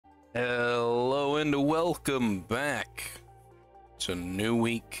Hello and welcome back to New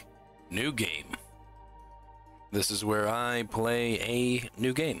Week, New Game. This is where I play a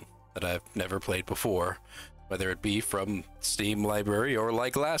new game that I've never played before, whether it be from Steam library or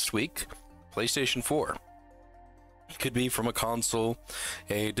like last week, PlayStation 4. It could be from a console,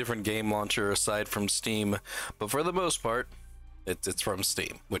 a different game launcher aside from Steam, but for the most part, it's from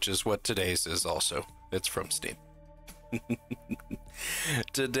Steam, which is what today's is also. It's from Steam.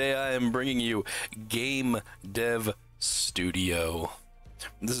 Today I am bringing you Game Dev Studio.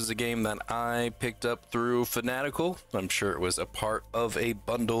 This is a game that I picked up through Fanatical. I'm sure it was a part of a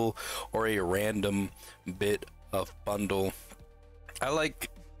bundle or a random bit of bundle. I like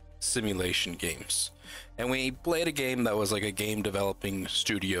simulation games, and we played a game that was like a game developing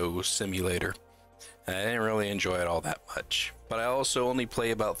studio simulator. I didn't really enjoy it all that much, but I also only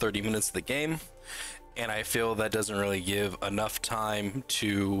play about 30 minutes of the game, and I feel that doesn't really give enough time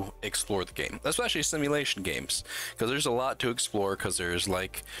to explore the game, especially simulation games, because there's a lot to explore, because there's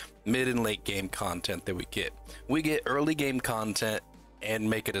like mid and late game content that we get. We get early game content and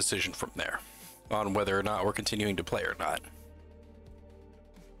make a decision from there on whether or not we're continuing to play or not.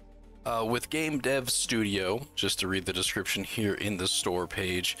 With Game Dev Studio, just to read the description here in the store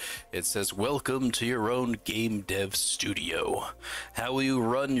page, it says, "Welcome to your own Game Dev Studio. How will you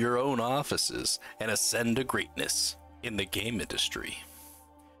run your own offices and ascend to greatness in the game industry?"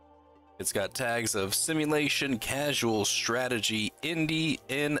 It's got tags of simulation, casual, strategy, indie,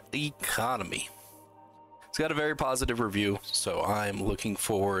 and economy. It's got a very positive review, so I'm looking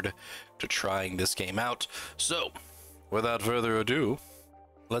forward to trying this game out. So, without further ado,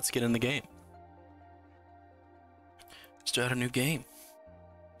 let's get in the game. Start a new game.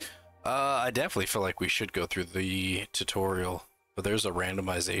 I definitely feel like we should go through the tutorial, but there's a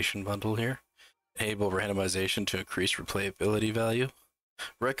randomization bundle here. Enable randomization to increase replayability value.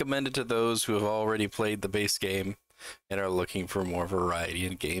 Recommended to those who have already played the base game and are looking for more variety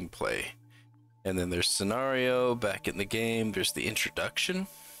in gameplay. And then there's scenario, back in the game. There's the introduction,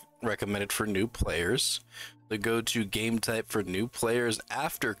 recommended for new players. The go-to game type for new players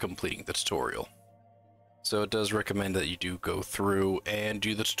after completing the tutorial. So it does recommend that you do go through and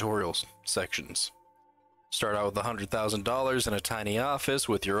do the tutorials sections. Start out with $100,000 in a tiny office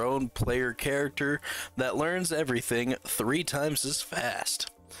with your own player character that learns everything 3 times as fast,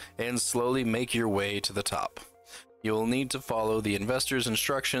 and slowly make your way to the top. You will need to follow the investor's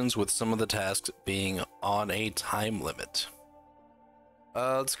instructions, with some of the tasks being on a time limit.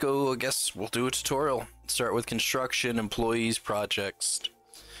 Let's go. I guess we'll do a tutorial. Start with construction, employees, projects,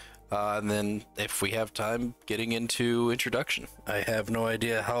 and then if we have time, getting into introduction. I have no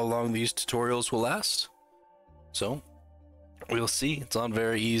idea how long these tutorials will last, so we'll see. It's on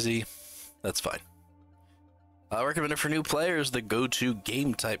very easy. That's fine. I recommend it for new players. The go-to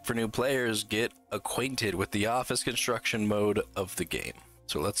game type for new players. Get acquainted with the office construction mode of the game.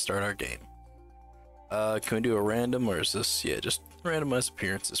 So let's start our game. Can we do a random, or is this, yeah, just randomized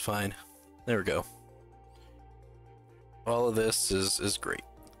appearance is fine. There we go. All of this is great.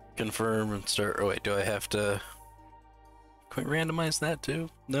 Confirm and start. Oh wait, do I have to? Can we randomize that too?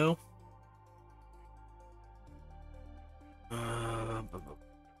 No.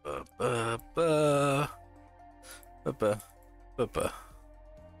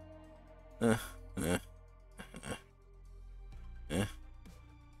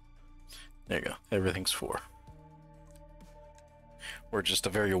 There you go. Everything's 4. We're just a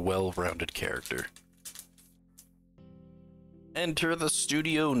very well-rounded character. Enter the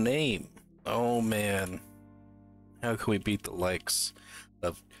studio name. Oh man. How can we beat the likes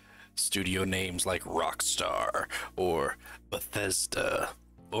of studio names like Rockstar or Bethesda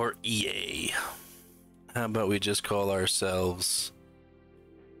or EA? How about we just call ourselves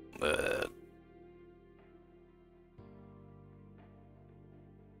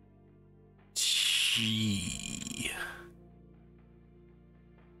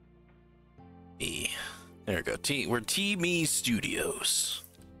There we go. We're Team Studios.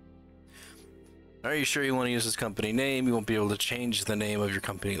 Are you sure you want to use this company name? You won't be able to change the name of your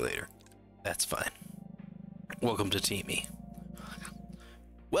company later. That's fine. Welcome to Team E.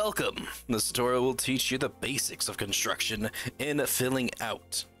 Welcome! This tutorial will teach you the basics of construction and filling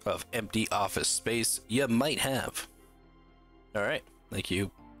out of empty office space you might have. Alright, thank you,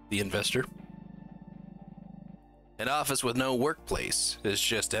 the investor. An office with no workplace is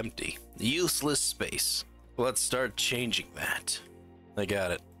just empty, useless space. Let's start changing that. I got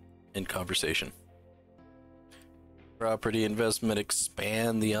it. In conversation. Property investment,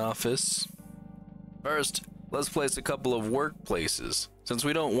 expand the office. First, Let's place a couple of workplaces, since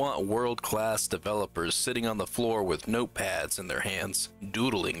we don't want world-class developers sitting on the floor with notepads in their hands,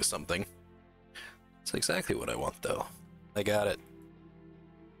 doodling something. That's exactly what I want, though. I got it.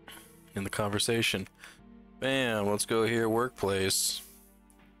 In the conversation. Bam, let's go here, workplace.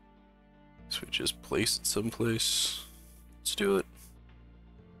 So we just place it someplace. Let's do it.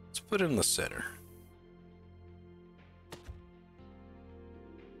 Let's put it in the center.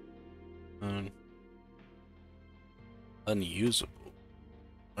 Unusable.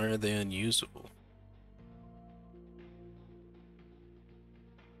 Why are they unusable?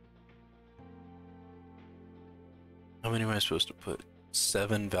 How many am I supposed to put?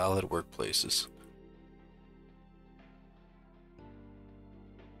 7 valid workplaces.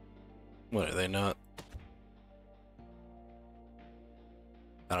 What, are they not?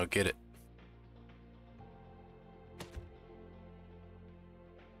 I don't get it.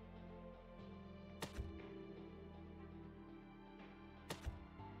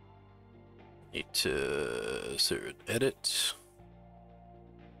 Need to edit.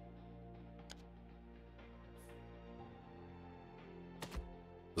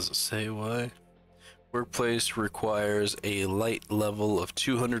 Does it say why? Workplace requires a light level of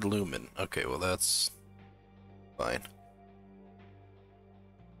 200 lumen. Okay, well that's fine.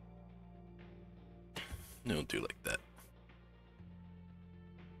 We'll do like that.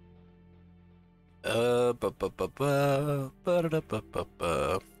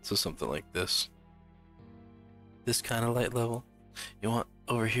 So something like this. This kind of light level. You want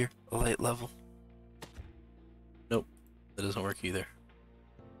over here a light level? Nope, that doesn't work either.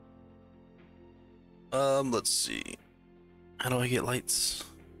 Let's see. How do I get lights?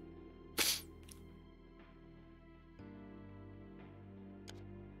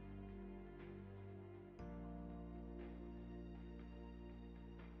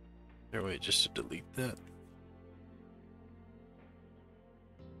 There, wait, just to delete that.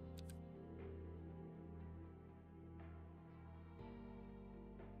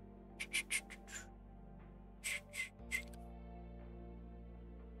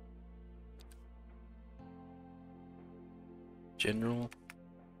 General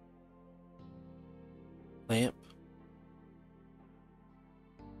lamp.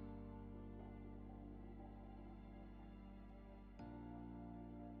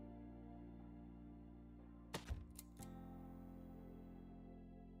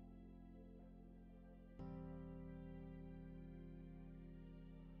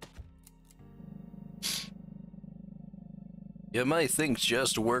 You might think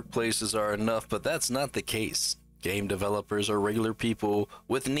just workplaces are enough, but that's not the case. Game developers are regular people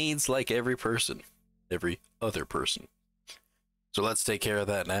with needs like every person, every other person. So let's take care of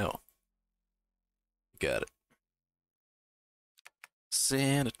that now. Got it.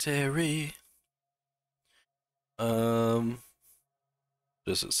 Sanitary. Does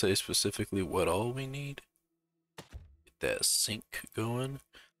it say specifically what all we need? Get that sink going.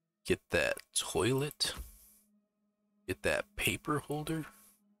 Get that toilet. Get that paper holder.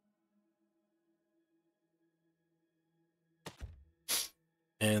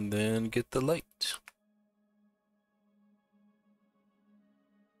 And then get the light.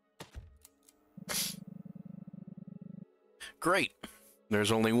 Great.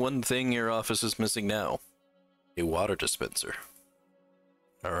 There's only one thing your office is missing now. A water dispenser.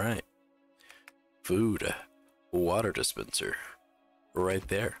 Alright. Food. Water dispenser. Right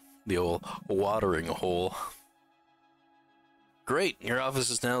there. The old watering hole. Great. Your office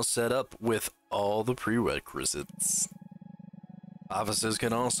is now set up with all the prerequisites. Offices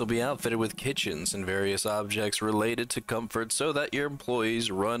can also be outfitted with kitchens and various objects related to comfort so that your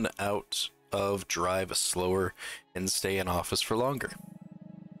employees run out of drive slower and stay in office for longer.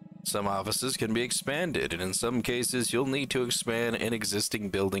 Some offices can be expanded, and in some cases you'll need to expand an existing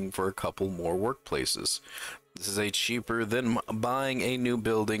building for a couple more workplaces. This is a cheaper than buying a new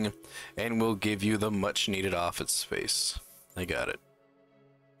building and will give you the much needed office space. I got it.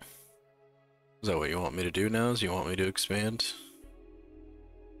 Is that what you want me to do now? Do you want me to expand?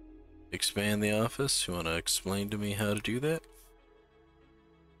 Expand the office? You want to explain to me how to do that?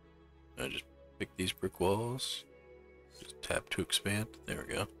 I just pick these brick walls. Just tap to expand. There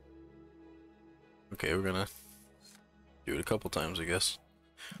we go. Okay, we're gonna do it a couple times, I guess.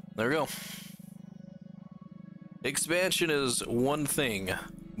 There we go. Expansion is one thing,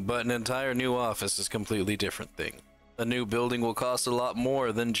 but an entire new office is a completely different thing. A new building will cost a lot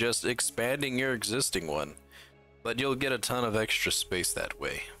more than just expanding your existing one, but you'll get a ton of extra space that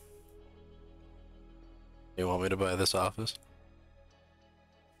way. You want me to buy this office?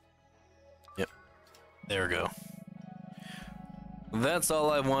 Yep. There we go. That's all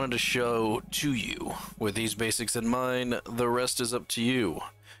I wanted to show to you. With these basics in mind, the rest is up to you.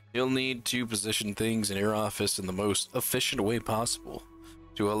 You'll need to position things in your office in the most efficient way possible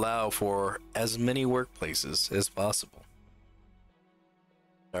to allow for as many workplaces as possible.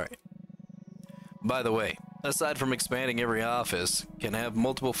 Alright. By the way, aside from expanding every office can have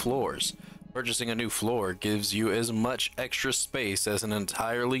multiple floors, purchasing a new floor gives you as much extra space as an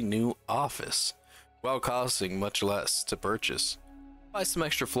entirely new office, while costing much less to purchase. Buy some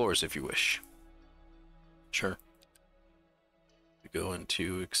extra floors if you wish. Sure. Go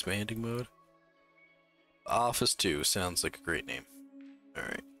into expanding mode. Office 2 sounds like a great name.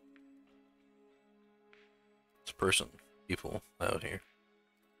 Alright. It's people out here.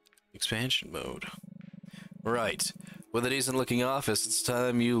 Expansion mode. Right. With a decent looking office, it's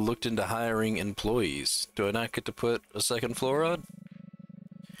time you looked into hiring employees. Do I not get to put a second floor on?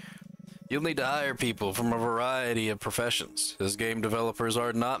 You'll need to hire people from a variety of professions, as game developers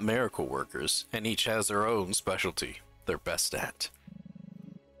are not miracle workers, and each has their own specialty they're best at.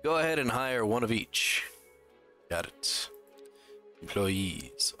 Go ahead and hire one of each. Got it.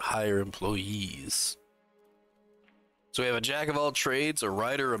 Employees. Hire employees. So we have a jack of all trades, a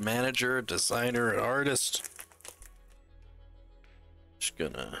writer, a manager, a designer, an artist. Just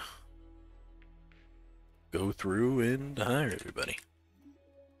gonna go through and hire everybody.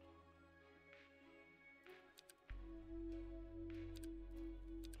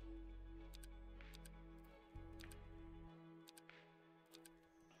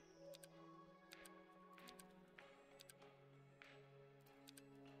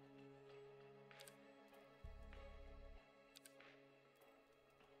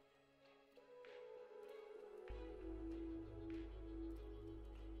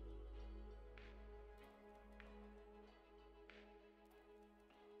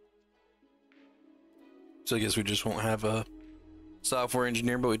 So I guess we just won't have a software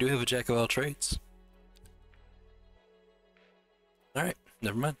engineer, but we do have a jack of all trades. Alright,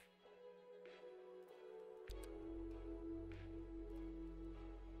 never mind.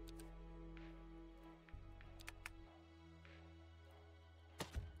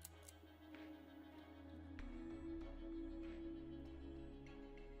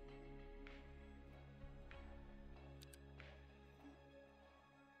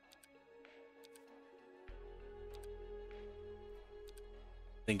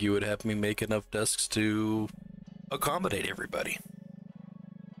 Think you would have me make enough desks to accommodate everybody.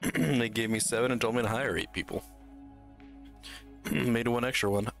 They gave me 7 and told me to hire 8 people. Made one extra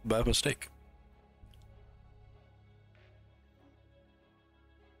one by mistake.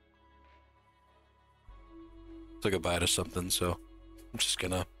 Took a bite of something, so I'm just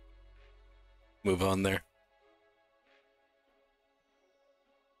gonna move on there.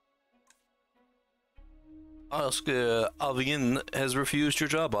 Oscar Alvin has refused your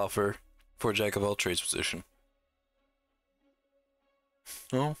job offer for a jack of all trades position.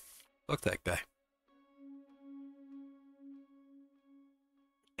 Oh, fuck that guy.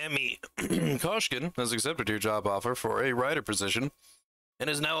 Emmy Koshkin has accepted your job offer for a writer position and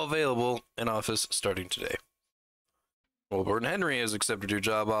is now available in office starting today. Wilburn Henry has accepted your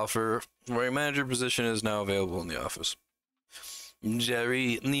job offer for a manager position and is now available in the office.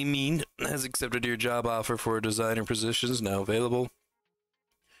 Jerry Nimin has accepted your job offer for a designer position, is now available.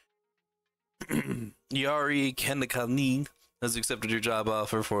 Yari Kendakani has accepted your job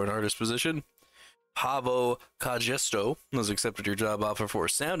offer for an artist position. Pavo Kajesto has accepted your job offer for a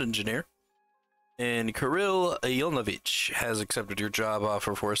sound engineer. And Kirill Yelnovich has accepted your job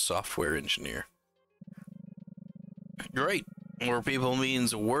offer for a software engineer. Great. More people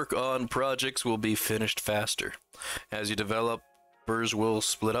means work on projects will be finished faster. As you develop, will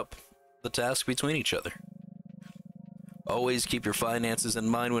split up the task between each other. Always keep your finances in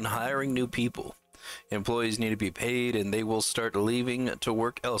mind when hiring new people. Employees need to be paid and they will start leaving to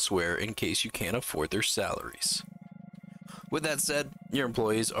work elsewhere in case you can't afford their salaries. With that said, your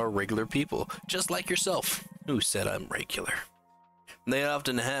employees are regular people, just like yourself. Who said I'm regular? They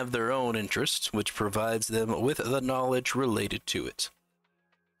often have their own interests, which provides them with the knowledge related to it.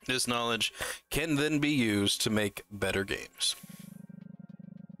 This knowledge can then be used to make better games.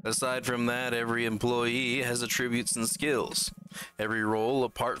 Aside from that, every employee has attributes and skills. Every role,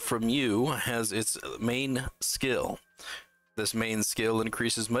 apart from you, has its main skill. This main skill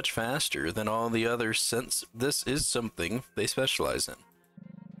increases much faster than all the others since this is something they specialize in.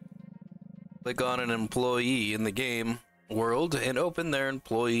 Click on an employee in the game world and open their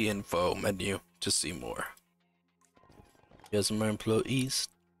employee info menu to see more. Here's my employees.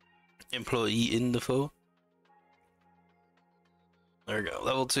 Employee info. There we go.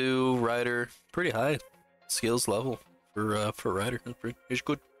 Level 2, writer. Pretty high skills level for Ryder. He's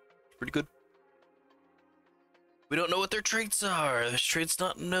good. Pretty good. We don't know what their traits are. This trait's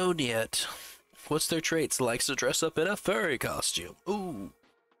not known yet. What's their traits? Likes to dress up in a furry costume. Ooh.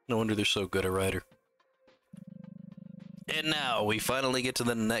 No wonder they're so good at Ryder. And now we finally get to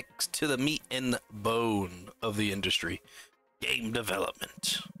the meat and bone of the industry. Game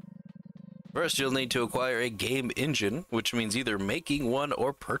development. First, you'll need to acquire a game engine, which means either making one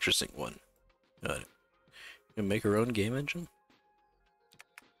or purchasing one. Got it. You can make our own game engine?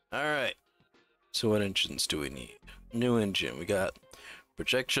 Alright. So what engines do we need? New engine. We got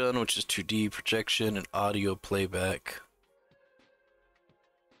projection, which is 2D projection, and audio playback.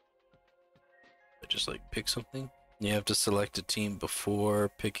 I just like pick something. You have to select a team before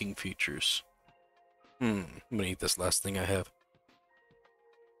picking features. I'm gonna eat this last thing I have.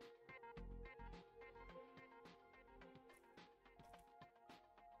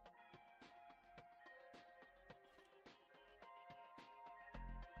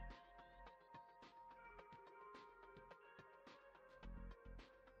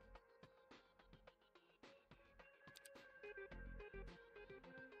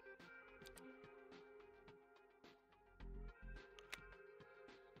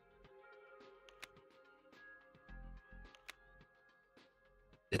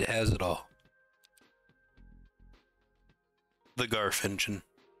 It has it all. The Garf engine.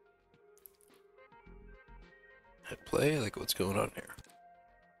 Hit play, like what's going on here?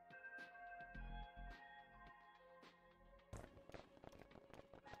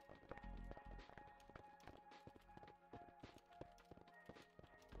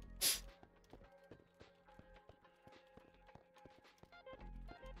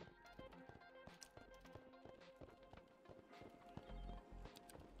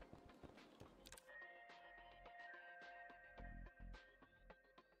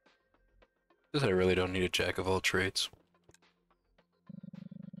 I really don't need a jack of all trades.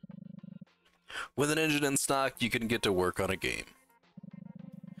 With an engine in stock, you can get to work on a game.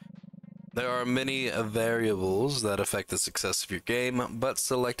 There are many variables that affect the success of your game, but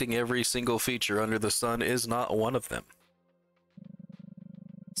selecting every single feature under the sun is not one of them.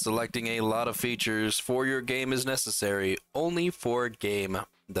 Selecting a lot of features for your game is necessary only for a game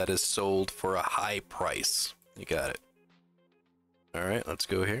that is sold for a high price. You got it. Alright, let's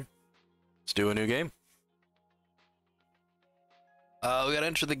go here. Let's do a new game. We gotta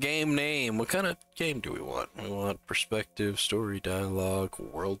enter the game name. What kind of game do we want? We want perspective, story, dialogue,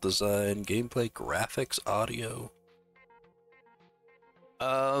 world design, gameplay, graphics, audio.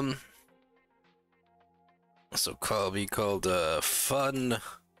 So be called Fun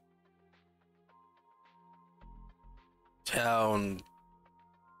Town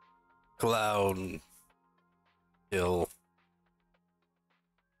Clown Hill.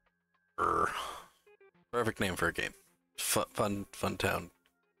 Perfect name for a game. Fun Town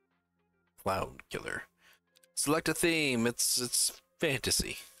Clown Killer. Select a theme. It's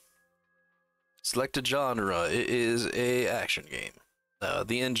fantasy. Select a genre. It is a action game.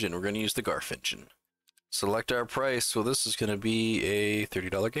 The engine. We're going to use the Garf engine. Select our price. So this is going to be a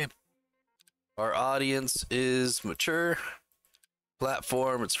 $30 game. Our audience is mature.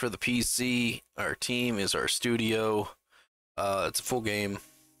 Platform. It's for the PC. Our team is our studio. It's a full game.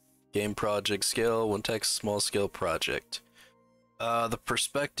 Game project scale, one text, small scale project. The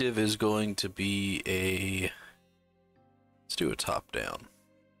perspective is going to be let's do a top down.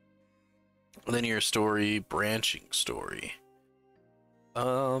 Linear story, branching story.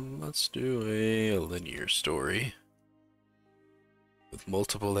 Let's do a linear story with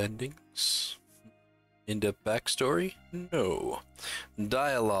multiple endings. In-depth backstory? No.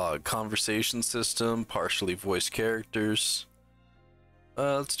 Dialogue, conversation system, partially voiced characters.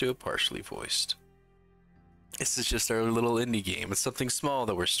 Let's do it partially voiced. This is just our little indie game. It's something small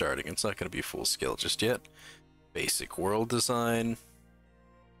that we're starting. It's not going to be full scale just yet. Basic world design.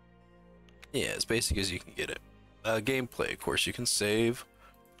 Yeah, as basic as you can get it. Gameplay, of course, you can save.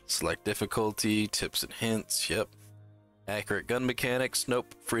 Select difficulty, tips and hints, yep. Accurate gun mechanics,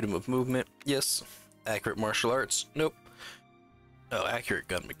 nope. Freedom of movement, yes. Accurate martial arts, nope. Oh, accurate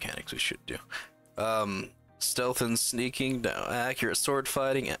gun mechanics we should do. Stealth and sneaking, no. Accurate sword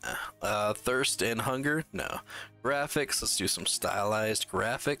fighting, thirst and hunger, no. Graphics, let's do some stylized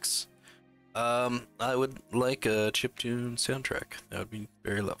graphics. I would like a chiptune soundtrack. That would be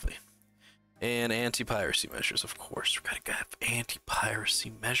very lovely. And anti-piracy measures, of course. We're gonna have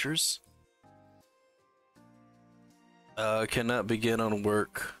anti-piracy measures. Cannot begin on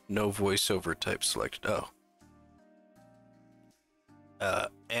work. No voiceover type selected. Oh.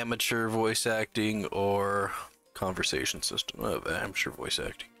 Amateur voice acting or conversation system. Oh, amateur voice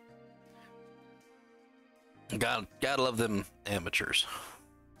acting. Gotta love them amateurs.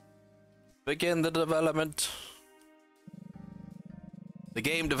 Begin the development. The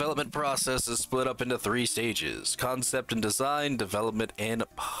game development process is split up into 3 stages: concept and design, development, and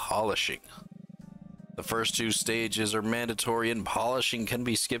polishing. The first 2 stages are mandatory, and polishing can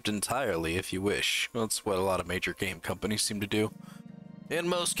be skipped entirely if you wish. That's what a lot of major game companies seem to do. In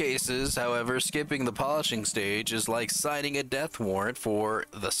most cases, however, skipping the polishing stage is like signing a death warrant for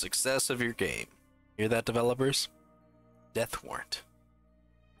the success of your game. Hear that, developers? Death warrant.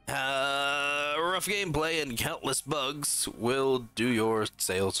 Rough gameplay and countless bugs will do your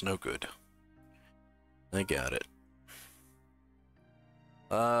sales no good. I got it.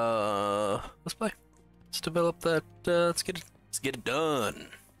 Let's play. Let's develop that. Let's get it done.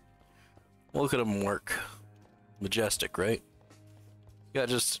 Look at them work. Majestic, right? Got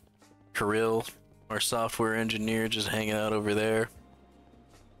just Kirill, our software engineer, just hanging out over there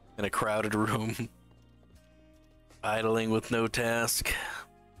in a crowded room, idling with no task.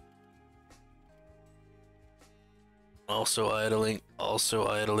 Also idling, also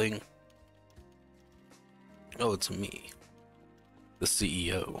idling. Oh, it's me, the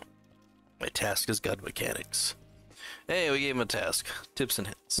CEO. My task is gun mechanics. Hey, we gave him a task. Tips and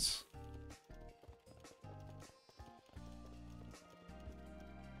hints.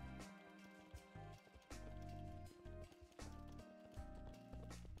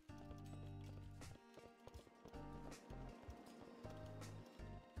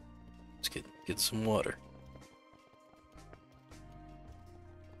 Let's get some water.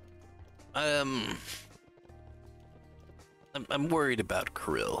 I'm worried about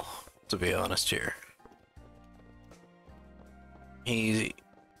Kirill, to be honest here. It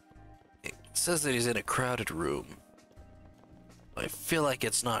says that he's in a crowded room. I feel like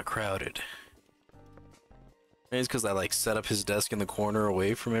it's not crowded. Maybe it's because I like set up his desk in the corner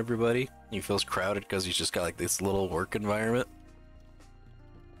away from everybody. He feels crowded because he's just got like this little work environment.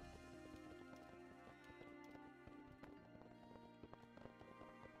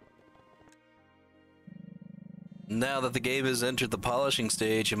 Now that the game has entered the polishing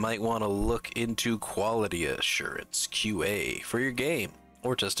stage, you might want to look into quality assurance, QA, for your game,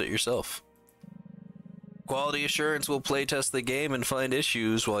 or test it yourself. Quality assurance will playtest the game and find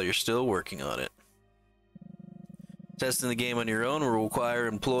issues while you're still working on it. Testing the game on your own will require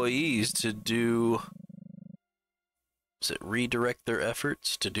employees to redirect their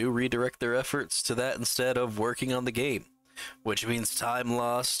efforts to that instead of working on the game, which means time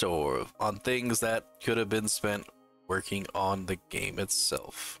lost or on things that could have been spent working on the game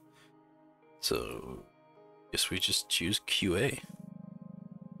itself. So, guess we just choose QA.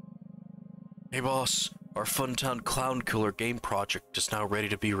 Hey boss, our Funtown Clown Killer game project is now ready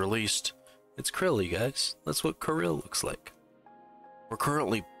to be released. It's Kirill, you guys. That's what Kirill looks like. We're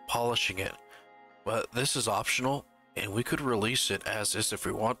currently polishing it, but this is optional, and we could release it as is if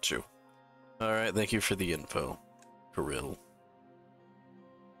we want to. Alright, thank you for the info, Kirill.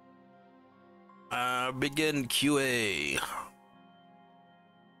 Begin QA.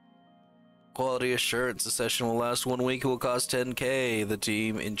 Quality assurance. The session will last 1 week. It will cost 10K. The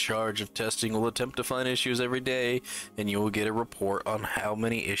team in charge of testing will attempt to find issues every day, and you will get a report on how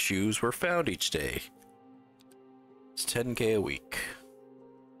many issues were found each day. It's 10K a week.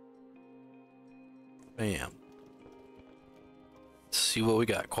 Bam. Let's see what we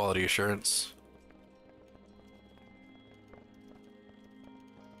got. Quality assurance.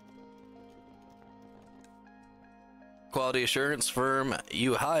 Quality assurance firm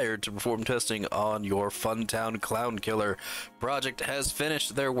you hired to perform testing on your Funtown Clown Killer project has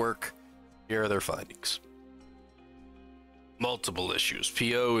finished their work. Here are their findings. Multiple issues,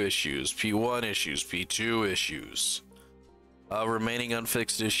 PO issues, P1 issues, P2 issues. Remaining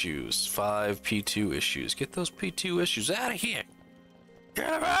unfixed issues, 5 P2 issues. Get those P2 issues out of here. Get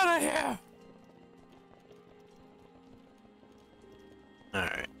them out of here.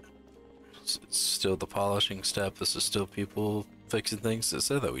 Alright. It's still the polishing step. This is still people fixing things. It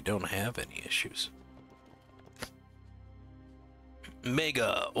said that we don't have any issues.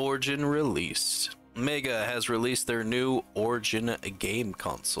 Mega Origin released. Mega has released their new Origin game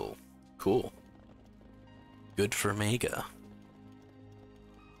console. Cool. Good for Mega.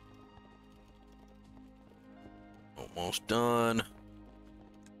 Almost done.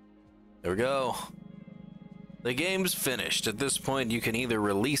 There we go. The game's finished. At this point, you can either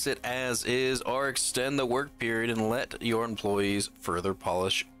release it as is or extend the work period and let your employees further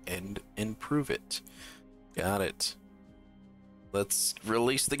polish and improve it. Got it. Let's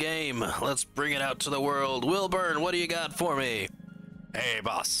release the game. Let's bring it out to the world. Wilburn, what do you got for me? Hey,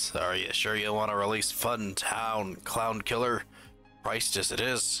 boss. Are you sure you want to release Funtown Clown Killer? Priced as it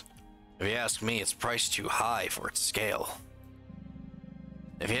is. If you ask me, it's priced too high for its scale.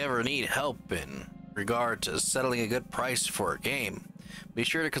 If you ever need help in regard to settling a good price for a game, be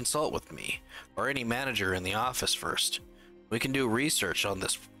sure to consult with me or any manager in the office first. We can do research on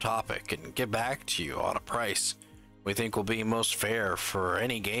this topic and get back to you on a price we think will be most fair for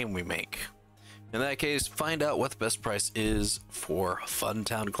any game we make. In that case, find out what the best price is for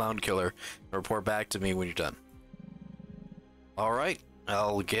Funtown Clown Killer and report back to me when you're done. Alright,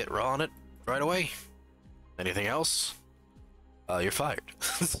 I'll get on it right away. Anything else? You're fired.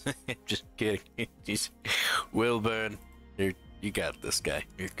 Just kidding. Wilburn, you got this, guy.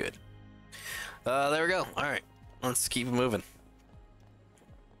 You're good. There we go. Alright, let's keep moving.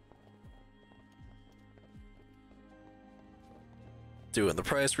 Doing the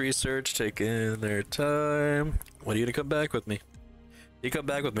price research, taking their time. When are you gonna come back with me? You come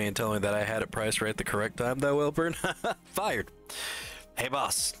back with me and tell me that I had it priced right the correct time, though, Wilburn? Fired. Hey,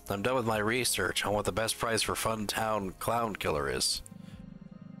 boss, I'm done with my research on what the best price for Funtown Clown Killer is.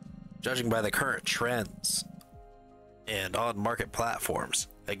 Judging by the current trends and on-market platforms,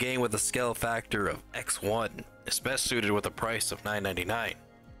 a game with a scale factor of X1 is best suited with a price of $9.99.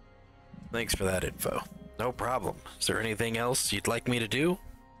 Thanks for that info. No problem. Is there anything else you'd like me to do?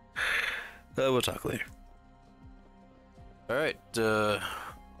 We'll talk later. Alright,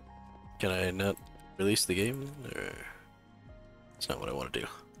 can I not release the game? Or... That's not what I want to do.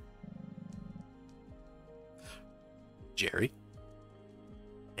 Jerry?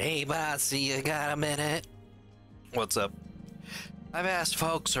 Hey, bossy, you got a minute? What's up? I've asked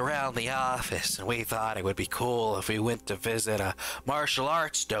folks around the office, and we thought it would be cool if we went to visit a martial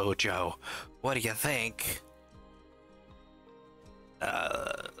arts dojo. What do you think?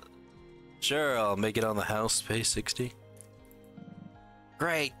 Sure, I'll make it on the house, pay 60.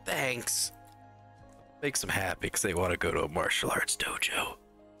 Great, thanks. Makes them happy because they want to go to a martial arts dojo.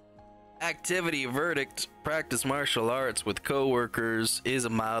 Activity verdict: practice martial arts with co-workers is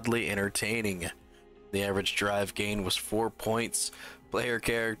mildly entertaining. The average drive gain was 4 points. Player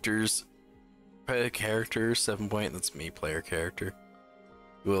character 7 points. That's me, player character.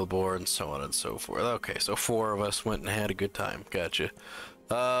 Wilborn, so on and so forth. Okay, so 4 of us went and had a good time. Gotcha.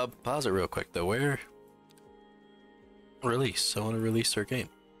 Pause it real quick though. Where? Release. I want to release our game.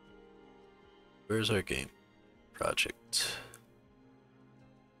 Where's our game? Project.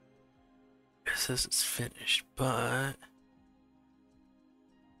 It says it's finished, but...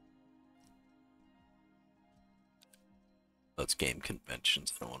 Let's game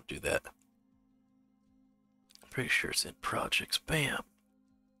conventions. I don't want to do that. I'm pretty sure it's in projects. Bam.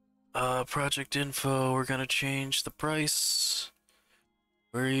 Project info. We're gonna change the price.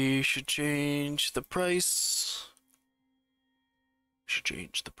 We should change the price. Should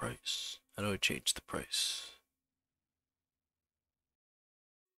change the price. How do I change the price?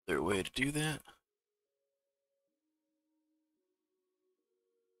 Is there a way to do that?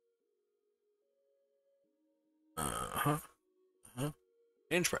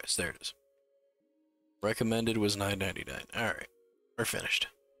 Change price. There it is. Recommended was $9.99. All right, we're finished.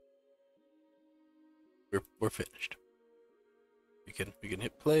 We're finished. We can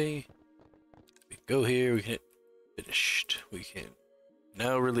hit play. We can go here. We can hit finished. We can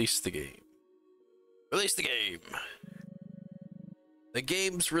now release the game. Release the game. The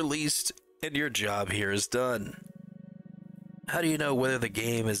game's released, and your job here is done. How do you know whether the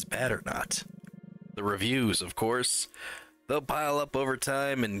game is bad or not? The reviews, of course. They'll pile up over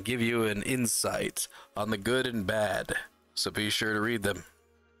time and give you an insight on the good and bad, so be sure to read them.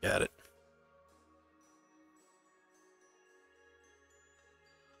 Got it.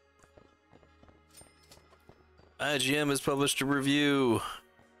 IGM has published a review.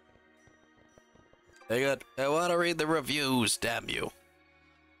 I want to read the reviews, damn you.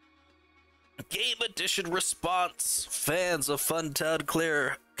 Game Edition response. Fans of Funtown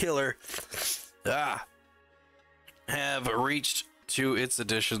Killer have reached to its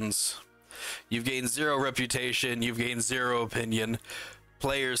editions. You've gained 0 reputation. You've gained 0 opinion.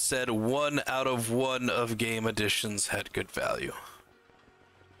 Players said 1 out of 1 of game editions had good value.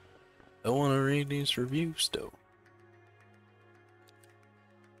 I want to read these reviews, though.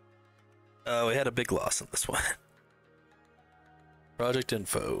 We had a big loss in this one. Project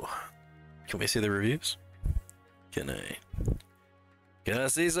info. Can we see the reviews? Can I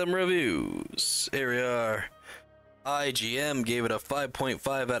see some reviews? Here we are. IGM gave it a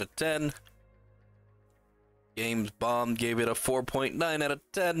 5.5 out of 10. Games Bomb gave it a 4.9 out of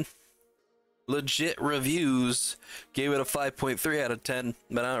 10. Legit Reviews gave it a 5.3 out of 10,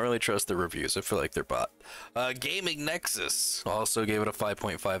 but I don't really trust the reviews. I feel like they're bot. Gaming Nexus also gave it a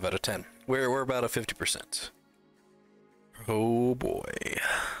 5.5 out of 10. We're about a 50%. Oh boy.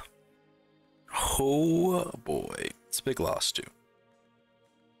 Oh boy, it's a big loss too.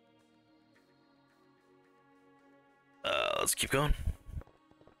 Let's keep going.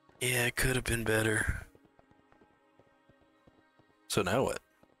 Yeah, it could have been better. So now what?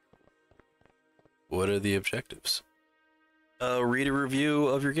 What are the objectives? Read a review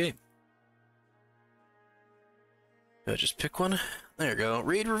of your game. Just pick one. There you go.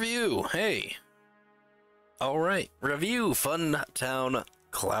 Read review. Hey. All right. Review. Fun Town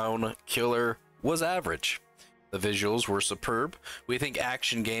Clown Killer was average. The visuals were superb. We think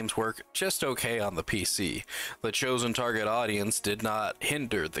action games work just okay on the PC. The chosen target audience did not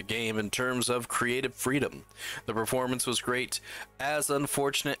hinder the game in terms of creative freedom. The performance was great. As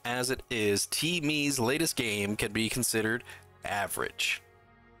unfortunate as it is, T-Me's latest game can be considered average.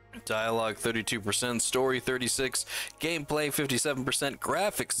 Dialogue 32%, story 36%, gameplay 57%,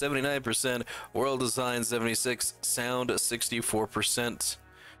 graphics 79%, world design 76%, sound 64%.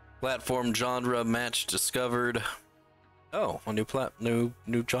 Platform genre match discovered. Oh, a new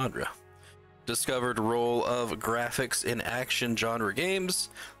genre. Discovered role of graphics in action genre games.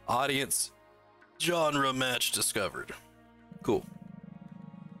 Audience genre match discovered. Cool.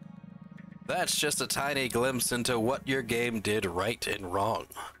 That's just a tiny glimpse into what your game did right and wrong.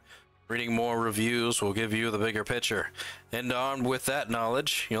 Reading more reviews will give you the bigger picture, and armed with that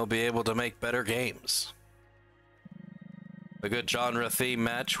knowledge, you'll be able to make better games. A good genre theme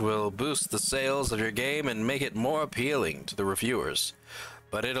match will boost the sales of your game and make it more appealing to the reviewers,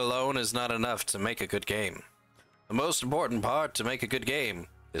 but it alone is not enough to make a good game. The most important part to make a good game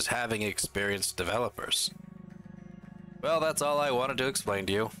is having experienced developers. Well, that's all I wanted to explain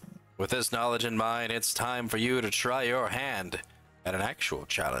to you. With this knowledge in mind, it's time for you to try your hand at an actual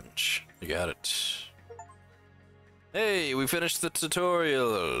challenge. You got it. Hey, we finished the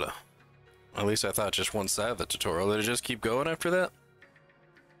tutorial. At least I thought just one side of the tutorial. Did it just keep going after that?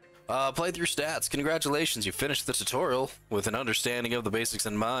 Playthrough stats. Congratulations, you finished the tutorial. With an understanding of the basics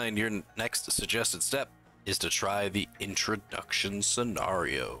in mind, your next suggested step is to try the introduction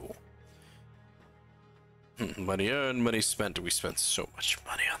scenario. Money earned, money spent. We spent so much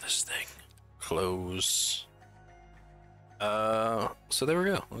money on this thing. Close. So there we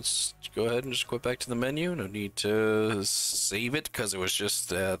go. Let's go ahead and just go back to the menu. No need to save it because it was just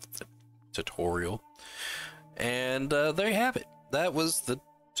the tutorial. And there you have it. That was the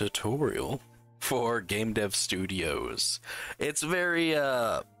tutorial for Game Dev Studios. It's very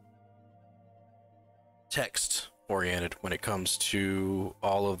text oriented when it comes to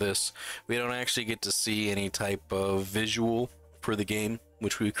all of this. We don't actually get to see any type of visual for the game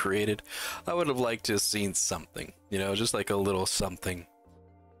which we created. I would have liked to have seen something, you know, just like a little something,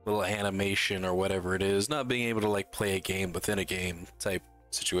 little animation or whatever it is. Not being able to like play a game within a game type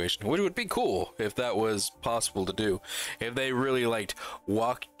situation, which would be cool if that was possible to do, if they really like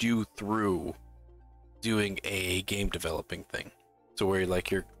walked you through doing a game developing thing. So where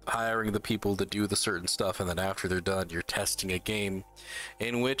you're hiring the people to do the certain stuff, and then after they're done, you're testing a game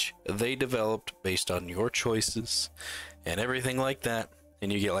in which they developed based on your choices and everything like that,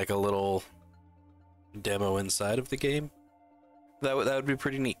 and you get like a little demo inside of the game. That would be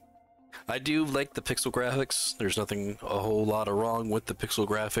pretty neat. I do like the pixel graphics. There's nothing a whole lot of wrong with the pixel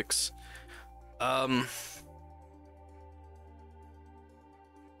graphics.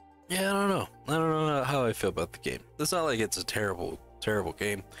 Yeah, I don't know how I feel about the game. It's not like it's a terrible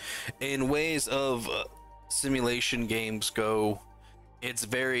game. In ways of simulation games go, it's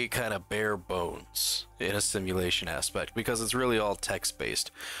very kind of bare bones in a simulation aspect because it's really all text based.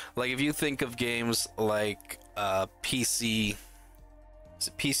 Like if you think of games like PC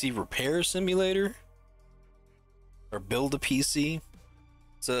Repair Simulator or Build a PC.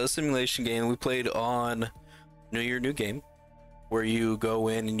 It's a simulation game we played on New Year, New Game, where you go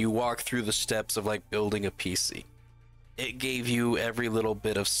in and you walk through the steps of like building a PC. It gave you every little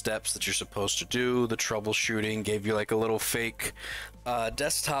bit of steps that you're supposed to do. The troubleshooting gave you like a little fake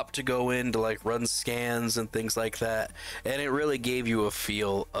desktop to go in to like run scans and things like that. And it really gave you a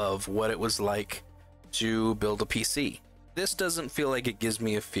feel of what it was like to build a PC. This doesn't feel like it gives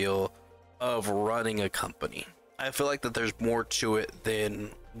me a feel of running a company. I feel like that there's more to it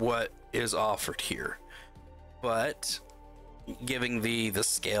than what is offered here. But giving the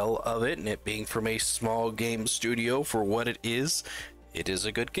scale of it and it being from a small game studio for what it is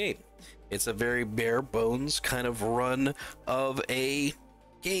a good game. It's a very bare bones kind of run of a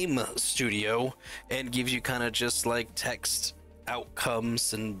game studio and gives you kind of just like text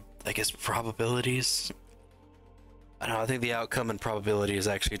outcomes and I guess probabilities. I don't know, I think the outcome and probability is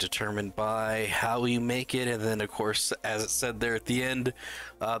actually determined by how you make it, and then of course, as it said there at the end,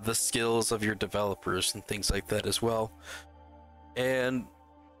 the skills of your developers and things like that as well. And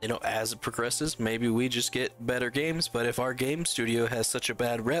you know, as it progresses, maybe we just get better games. But if our game studio has such a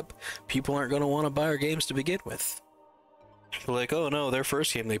bad rep, people aren't going to want to buy our games to begin with. Like, oh no, their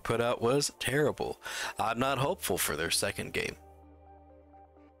first game they put out was terrible. I'm not hopeful for their second game.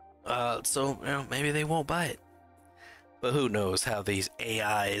 So, you know, maybe they won't buy it. But who knows how these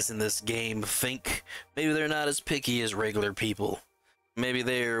AIs in this game think? Maybe they're not as picky as regular people. Maybe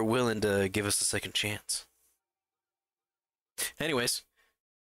they're willing to give us a second chance. Anyways,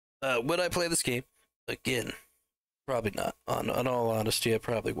 would I play this game again? Probably not. On all honesty, I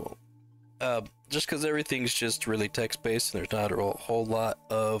probably won't. Just because everything's just really text-based and there's not a whole lot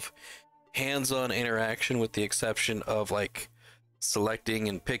of hands-on interaction, with the exception of like selecting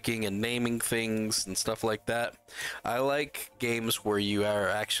and picking and naming things and stuff like that. I like games where you are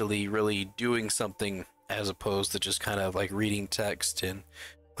actually really doing something as opposed to just kind of like reading text and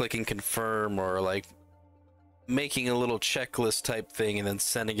clicking confirm, or like making a little checklist type thing and then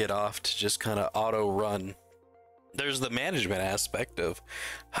sending it off to just kind of auto run. There's the management aspect of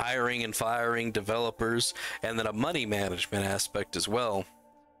hiring and firing developers, and then a money management aspect as well.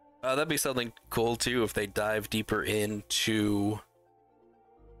 That'd be something cool too if they dive deeper into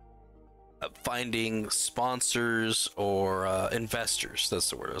finding sponsors or investors. That's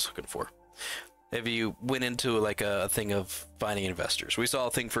the word I was looking for. If you went into like a thing of finding investors, we saw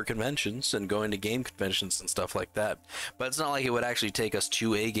a thing for conventions and going to game conventions and stuff like that, but it's not like it would actually take us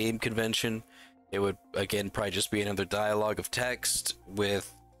to a game convention. It would, again, probably just be another dialogue of text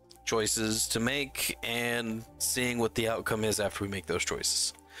with choices to make and seeing what the outcome is after we make those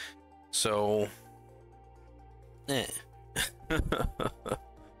choices. So,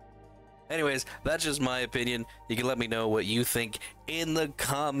 anyways, that's just my opinion. You can let me know what you think in the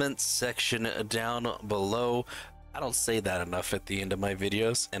comments section down below. I don't say that enough at the end of my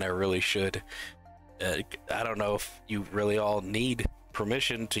videos, and I really should. I don't know if you really all need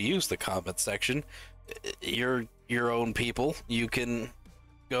permission to use the comment section. You're your own people. You can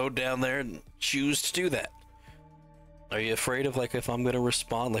go down there and choose to do that. Are you afraid of, like, if I'm gonna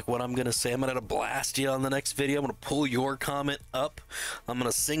respond, like what I'm gonna say? I'm gonna blast you on the next video. I'm gonna pull your comment up. I'm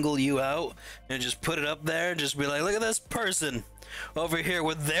gonna single you out and just put it up there and just be like, look at this person over here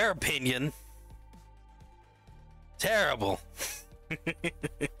with their opinion. Terrible. I mean,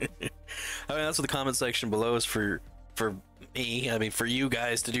 that's what the comment section below is for me. I mean, for you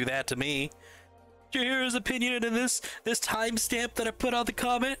guys to do that to me. Did you hear his opinion in this timestamp that I put on the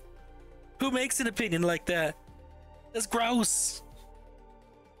comment? Who makes an opinion like that? That's gross.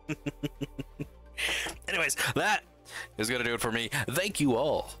 Anyways, that is gonna do it for me. Thank you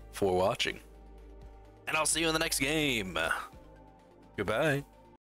all for watching, and I'll see you in the next game. Goodbye.